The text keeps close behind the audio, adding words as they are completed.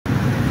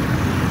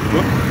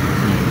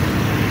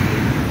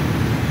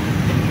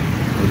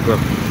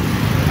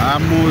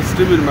I'm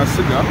Stephen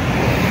Masiga,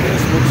 the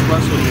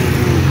spokesperson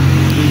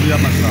of India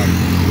Masab,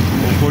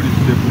 or call it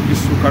the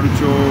Bugisu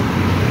cultural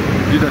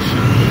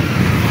leadership.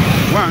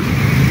 One,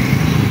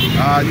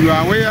 you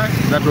are aware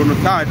that on the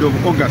 3rd of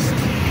August,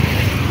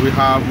 we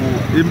have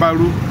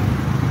imbalu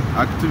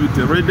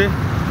activity ready.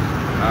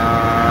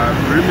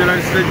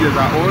 Preliminary stages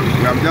are on.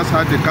 We have just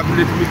had a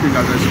cabinet meeting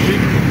as I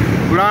speak,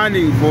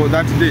 planning for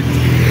that date.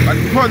 But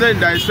before then,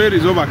 there is a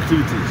series of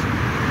activities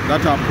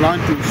that are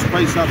planned to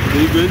spice up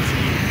the event,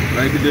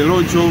 like the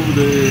launch of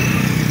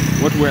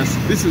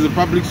this is a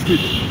public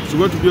street. It's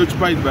going to be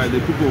occupied by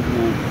the people of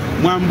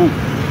Mwambu.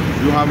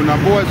 You have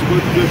Naboa, it's going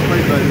to be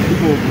occupied by the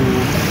people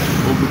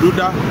of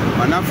Duda,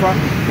 Manafa,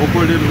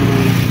 Okole,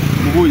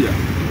 Mubuya.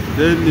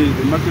 Then the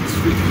market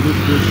street is going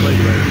to be occupied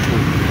by the people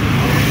of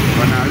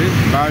Banale,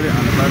 Bale,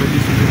 and Bale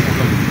district.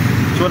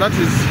 So that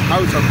is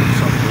how it's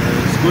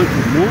going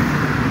to move,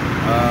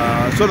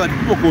 so that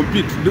people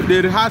compete.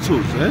 The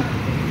rehearsals,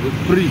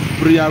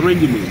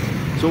 pre-arrangement.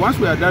 So once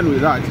we are done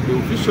with that, the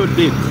official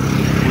date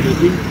for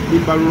the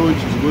imbalu launch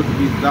is going to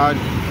be 3rd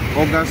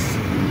August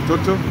in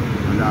Mutoto,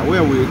 and where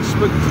we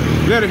expect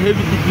very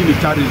heavy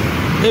dignitaries,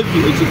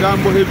 heavy,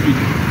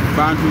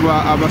 bantu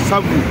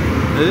abasavu,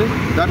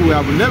 that we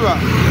have never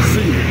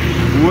seen.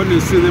 We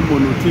only see them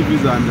on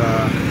TVs and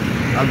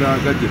other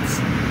gadgets.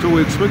 So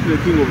we expect the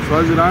King of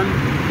Swaziland,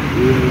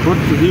 we wrote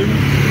to him,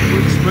 we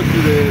expect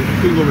the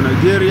King of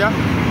Nigeria,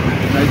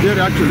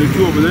 actually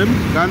 2 of them,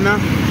 Ghana,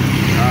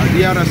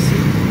 DRC,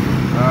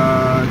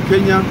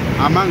 Kenya,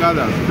 among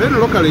others. Then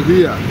locally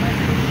here,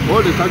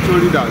 all the cultural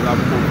leaders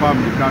have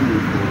confirmed coming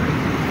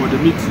for the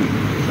meeting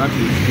that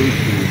is going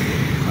to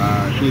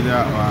be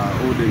there,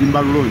 or the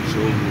imbalu launch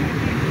of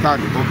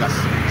 3rd August.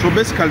 So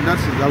basically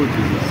that's how it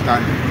is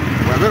standing.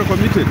 We are very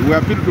committed. We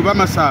appeal to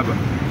Bamasaba,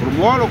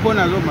 from all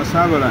corners of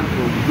Masabaland,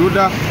 from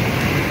Duda,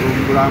 from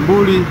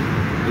Bulambuli,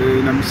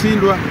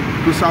 Namsindwa,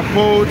 to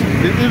support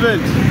the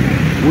event.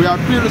 We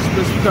appeal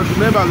specifically to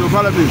members of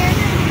Parliament.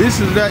 This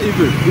is their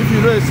event. If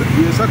you raise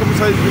a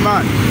circumcised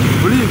demand,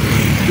 please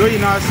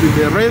join us in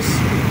the race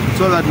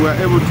so that we are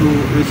able to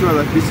ensure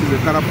that this is a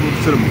colorful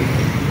ceremony.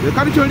 The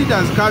cultural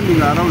leaders coming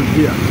around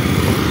here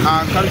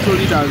are cultural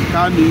leaders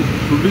coming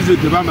to visit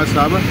the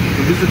Bamasaba,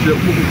 to visit the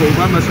Umukuko of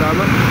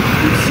Bamasaba,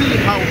 to see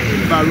how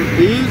imbalu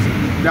is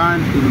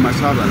done in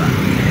Masabaland.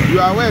 You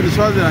are aware in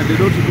Swaziland they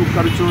don't do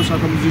cultural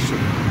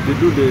circumcision, they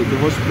do the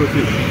hospital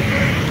thing.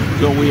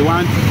 So we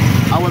want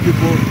our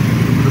people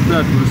to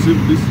prepare to receive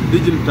this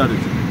dignitaries.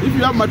 If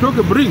you have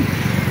matoke, bring.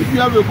 If you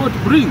have a goat,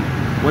 bring.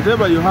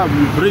 Whatever you have,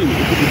 you bring.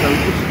 If you can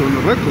put it on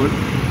the record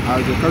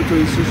as a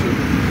cultural institution,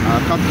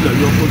 capture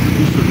your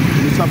contribution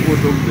in support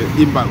of the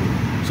imbalu.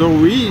 So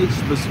we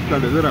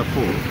specifically,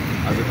 therefore,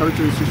 as a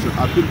cultural institution,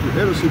 appeal to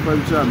LC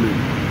 5 chairman.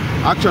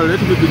 Actually,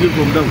 let me begin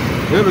from down.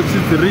 LC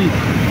 3,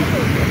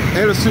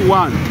 LC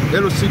 1,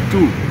 LC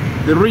 2,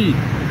 3,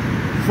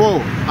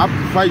 4, up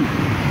to 5.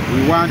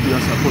 We want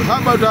your support. How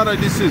about other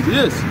diseases?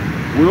 Yes,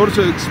 we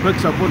also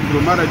expect support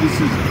from other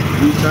diseases.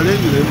 We challenge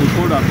them, we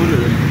call upon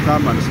them to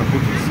come and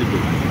support the city.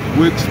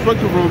 We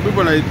expect from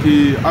people like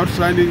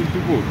outstanding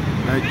people,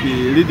 like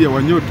Lydia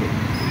Wanyoto.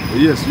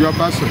 Yes, your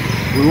person.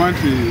 We want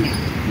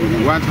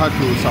her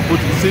to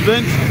support this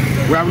event.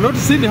 We have not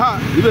seen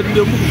her. Even in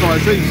the Mukuka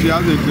was saying she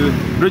hasn't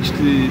reached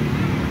him.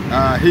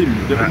 She's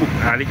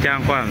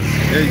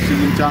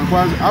in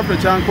Chankwanz. After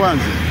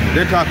Chankwanz,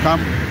 let her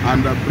come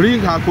and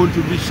bring her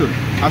contribution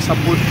as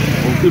support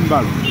of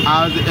imbalu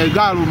as a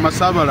girl of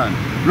Masabaland,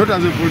 not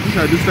as a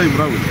politician this time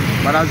round,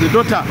 but as a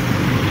daughter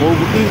of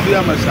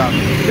India Masab.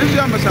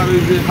 India Masab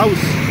is the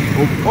house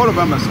of all of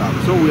Bamasab.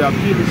 So we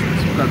appeal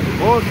specifically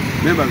to all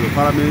members of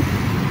Parliament,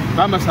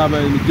 Bamasab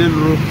in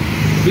general,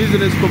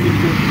 business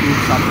community to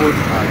support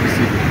this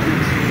event.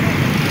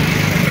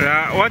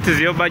 What is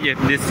your budget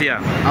this year?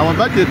 Our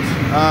budget,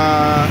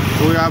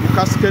 we have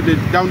cascaded,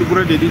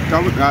 downgraded it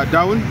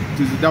down. It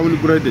is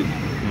downgraded.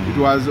 It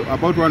was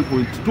about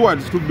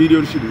 1.2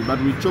 billion shillings,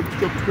 but we chopped,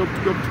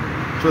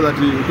 so that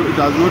it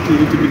has not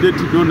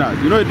intimidated donors.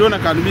 You know, a donor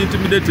can be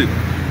intimidated.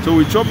 So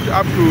we chopped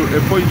up to a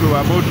point of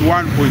about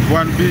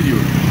 1.1 billion.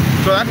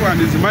 So that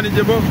one is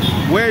manageable.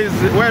 Where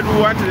do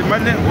we want the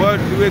money? Where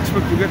do we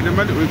expect to get the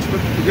money? We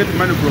expect to get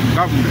money from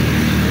government.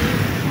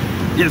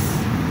 Yes,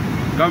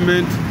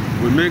 government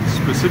will make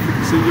specific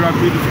singular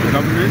appeal to the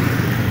government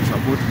to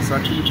support this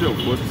activity. Of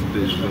course,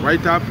 there is a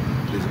write-up,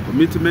 there is a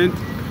commitment.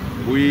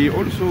 We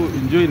also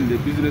join the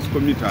business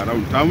community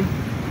around town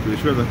to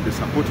ensure that they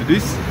support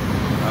this.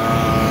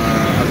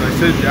 As I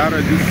said, the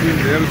RDC,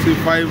 the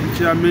LC5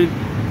 chairman,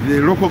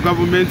 the local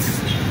governments,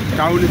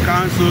 town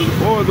councils,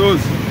 all those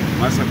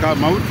must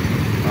come out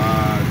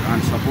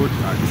and support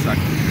this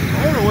activity.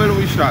 All the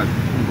well-wishers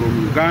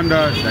from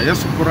Uganda,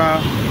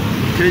 diaspora,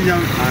 Kenya,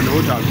 and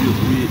what have you,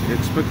 we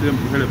expect them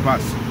to help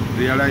us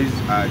realize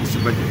this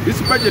budget. This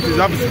budget is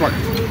abstract.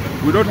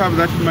 We don't have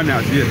that money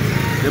as yet.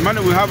 The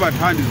money we have at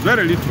hand is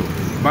very little,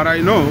 but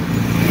I know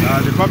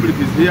the public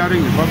is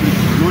hearing, the public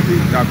is noting,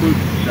 they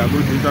are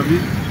going to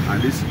intervene,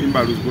 and this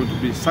imbalu is going to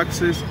be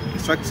success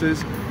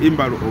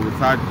imbalu of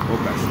 3rd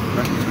August.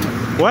 That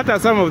is What are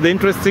some of the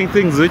interesting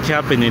things which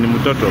happen in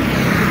Mutoto?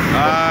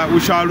 We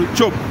shall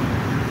chop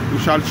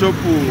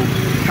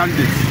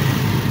candidates.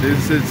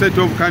 There's a set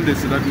of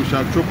candidates that we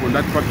shall chop on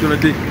that particular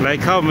day. Like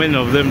how many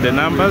of them, the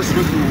numbers?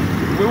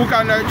 We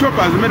can chop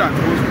as many as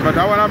possible, but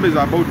our number is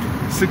about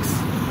six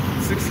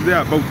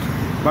thereabout.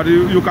 But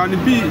you can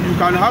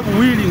have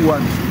willing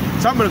ones.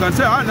 Somebody can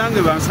say, ah,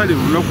 nange bansale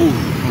local.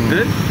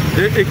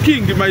 A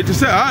king might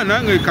say, ah,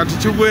 nange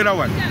katichubwera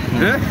one.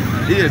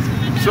 Yes.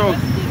 So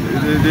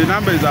the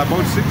number is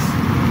about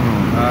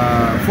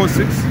 6, 4,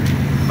 6.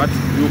 But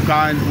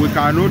we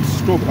cannot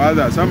stop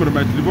others. Somebody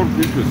might develop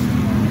interest.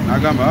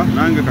 Nagamba,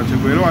 nange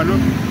katichubwera one.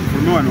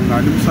 From no one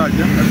ngani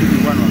musaja. That should be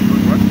one not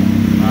what.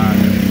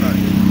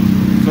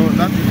 So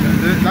that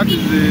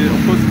is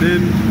of course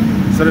then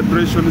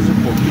celebrations,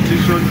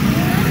 competition.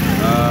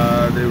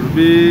 There will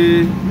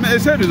be a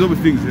series of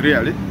things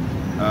really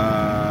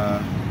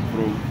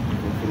from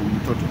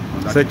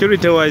Mutoto.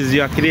 Security-wise,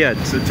 you are cleared.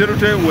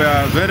 Security, we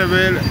are very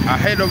well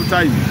ahead of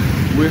time.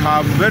 We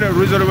have very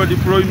reasonable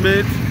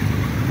deployment.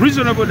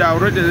 Reasonable, they are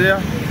already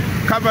there.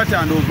 Covert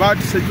and overt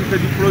security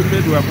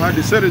deployment. We have had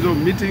a series of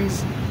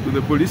meetings with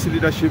the police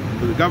leadership,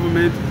 with the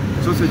government.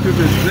 So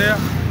security is there.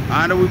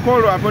 And we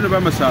call upon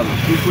Bamasalo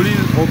to please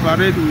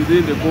operate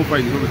within the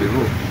confines of the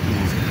law.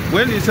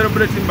 When you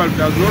celebrate imbalu,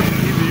 does not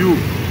give you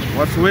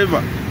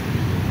whatsoever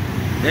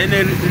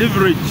any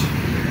leverage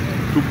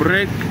to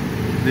break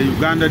the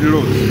Ugandan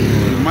laws.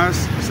 You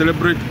must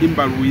celebrate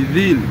imbalu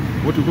within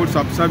what we call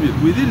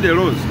subservient, within the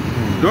laws.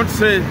 Don't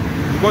say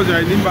because you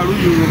are in imbalu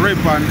you will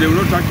rape and they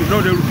will not touch you.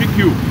 No, they will pick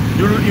you.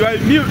 You are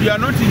immune. You are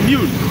not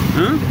immune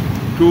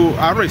to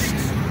arrest.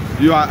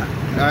 You are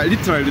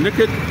literally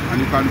naked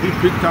and you can be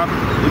picked up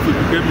if you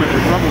become a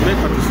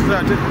troublemaker to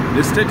society.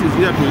 The state is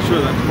here to ensure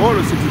that all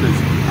the citizens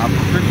are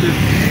protected,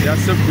 their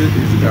safety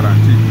is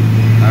guaranteed.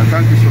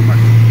 Thank you so much.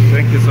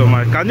 Thank you so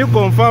much. Can you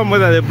confirm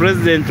whether the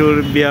president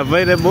will be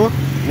available?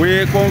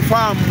 We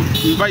confirm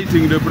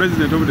inviting the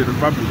president of the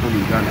Republic of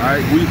Uganda.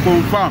 We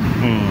confirm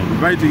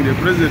inviting the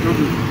president of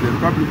the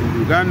Republic of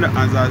Uganda.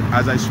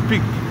 As I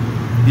speak,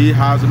 he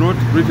has not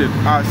written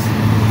us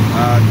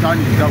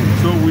turning down.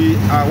 So we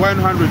are 100%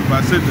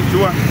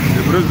 sure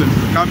the president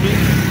is coming,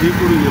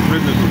 including the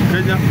president of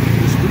Kenya,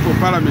 the Speaker of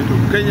Parliament of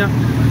Kenya,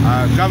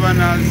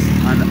 governors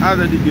and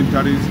other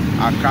dignitaries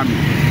are coming.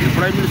 The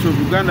Prime Minister of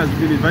Uganda has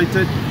been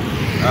invited.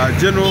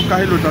 General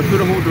Kahilo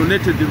Tapiro, who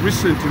donated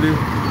recently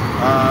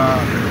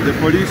the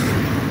police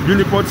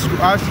uniforms to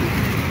us,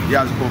 he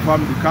has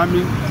confirmed the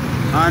coming,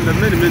 and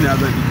many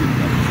other dignitaries.